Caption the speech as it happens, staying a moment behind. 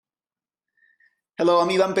Hello, I'm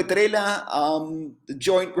Ivan Petrella, the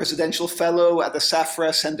Joint Residential Fellow at the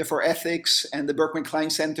Safra Center for Ethics and the Berkman Klein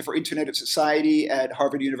Center for Internet and Society at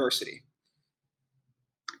Harvard University.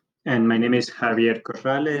 And my name is Javier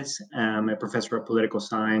Corrales. I'm a professor of political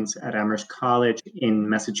science at Amherst College in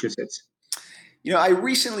Massachusetts. I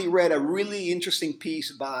recently read a really interesting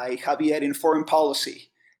piece by Javier in Foreign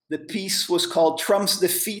Policy. The piece was called Trump's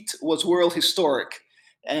Defeat Was World Historic.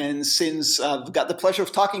 And since I've got the pleasure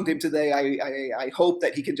of talking to him today, I hope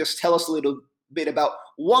that he can just tell us a little bit about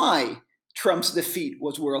why Trump's defeat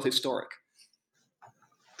was world historic.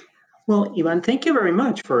 Well, Ivan, thank you very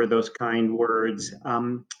much for those kind words.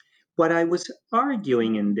 What I was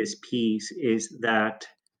arguing in this piece is that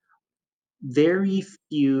very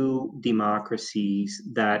few democracies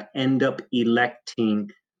that end up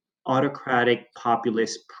electing autocratic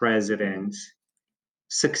populist presidents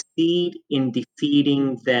succeed in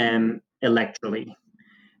defeating them electorally.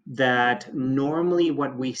 That normally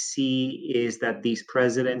what we see is that these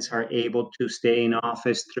presidents are able to stay in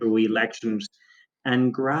office through elections,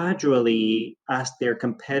 and gradually, as their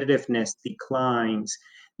competitiveness declines,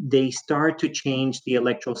 they start to change the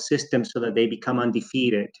electoral system so that they become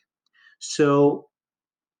undefeated. So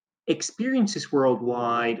experiences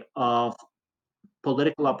worldwide of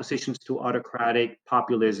political oppositions to autocratic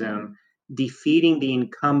populism defeating the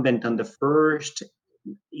incumbent on the first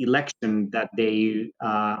election that they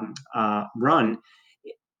run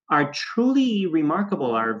are truly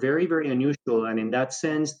remarkable, are very, very unusual. And in that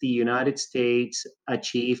sense, the United States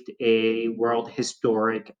achieved a world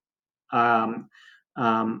historic um,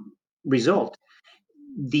 result.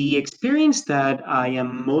 The experience that I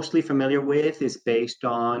am mostly familiar with is based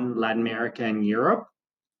on Latin America and Europe.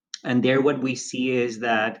 And there, what we see is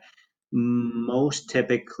that most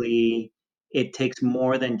typically it takes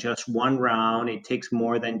more than just one round. It takes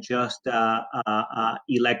more than just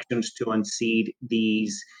elections to unseat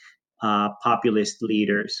these populist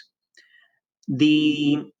leaders.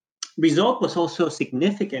 The result was also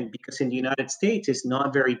significant because in the United States, it's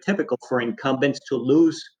not very typical for incumbents to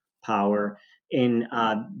lose power in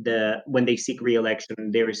the when they seek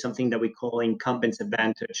reelection. There is something that we call incumbents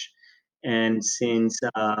advantage, and since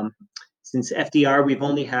FDR, we've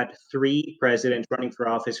only had three presidents running for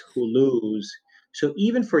office who lose. So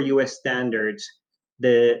even for U.S. standards,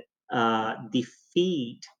 the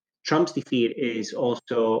defeat Trump's defeat is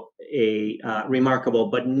also a remarkable,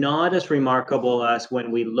 but not as remarkable as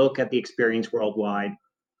when we look at the experience worldwide.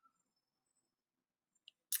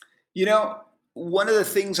 You know, one of the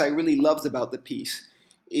things I really loved about the piece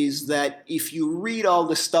is that if you read all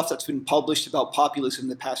the stuff that's been published about populism in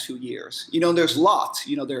the past few years, there's lots.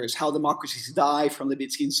 There's How Democracies Die from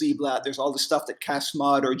Levitsky and Ziblatt. There's all the stuff that Cass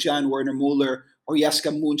Mudd or Jan Werner Muller or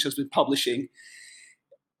Jeska Munch has been publishing.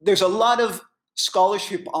 There's a lot of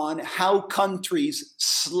scholarship on how countries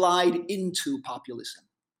slide into populism.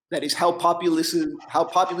 That is how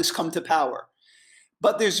populists come to power.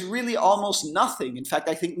 But there's really almost nothing. In fact,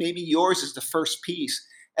 I think maybe yours is the first piece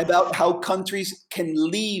about how countries can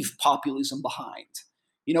leave populism behind,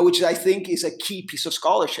 which I think is a key piece of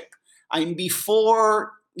scholarship. I mean,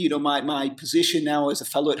 before my position now as a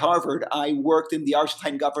fellow at Harvard, I worked in the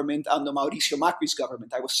Argentine government under Mauricio Macri's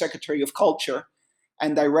government. I was Secretary of Culture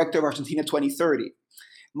and Director of Argentina 2030.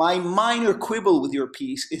 My minor quibble with your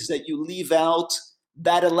piece is that you leave out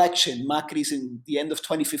that election, Macri's in the end of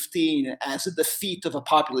 2015, as a defeat of a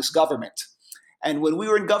populist government. And when we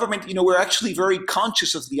were in government, we're actually very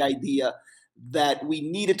conscious of the idea that we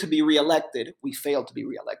needed to be reelected. We failed to be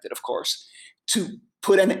reelected, of course, to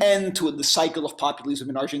put an end to the cycle of populism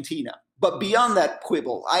in Argentina. But beyond that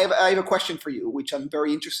quibble, I have a question for you, which I'm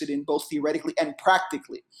very interested in both theoretically and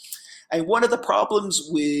practically. And one of the problems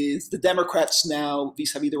with the Democrats now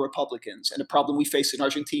vis-a-vis the Republicans, and the problem we face in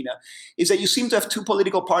Argentina, is that you seem to have two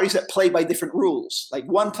political parties that play by different rules. Like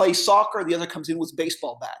one plays soccer, the other comes in with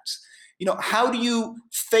baseball bats. How do you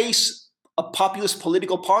face a populist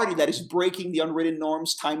political party that is breaking the unwritten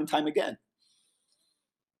norms time and time again?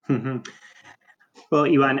 Well,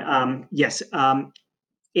 Ivan, yes,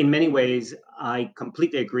 in many ways, I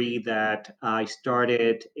completely agree that I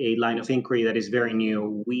started a line of inquiry that is very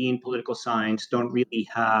new. We in political science don't really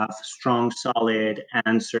have strong, solid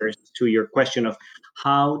answers to your question of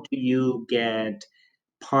how do you get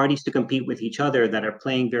parties to compete with each other that are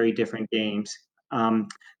playing very different games.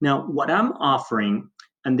 Now, what I'm offering,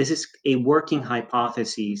 and this is a working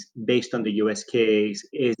hypothesis based on the US case,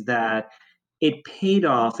 is that it paid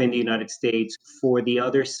off in the United States for the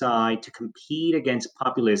other side to compete against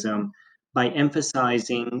populism by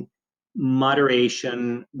emphasizing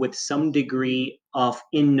moderation with some degree of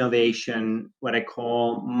innovation, what I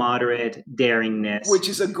call moderate daringness. Which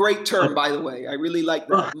is a great term, But by the way. I really like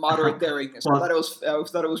that, moderate daringness. I well,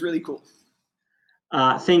 thought it was really cool.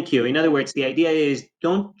 thank you. In other words, the idea is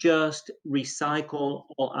don't just recycle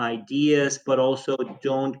all ideas, but also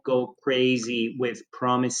don't go crazy with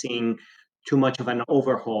promising too much of an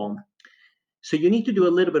overhaul. So you need to do a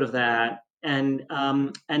little bit of that, and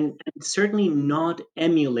certainly not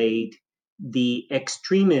emulate the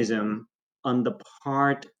extremism on the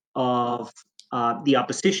part of the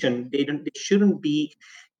opposition. They shouldn't be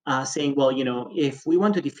saying, well, if we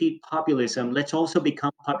want to defeat populism, let's also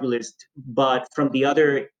become populist, but from the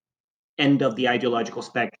other end of the ideological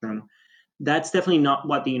spectrum. That's definitely not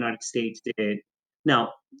what the United States did.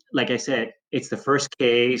 Now, like I said, it's the first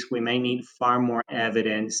case. We may need far more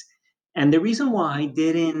evidence. And the reason why I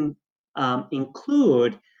didn't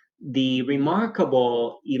include the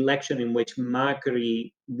remarkable election in which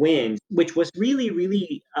Macri wins, which was really,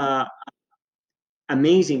 really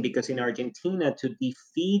amazing, because in Argentina, to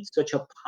defeat such a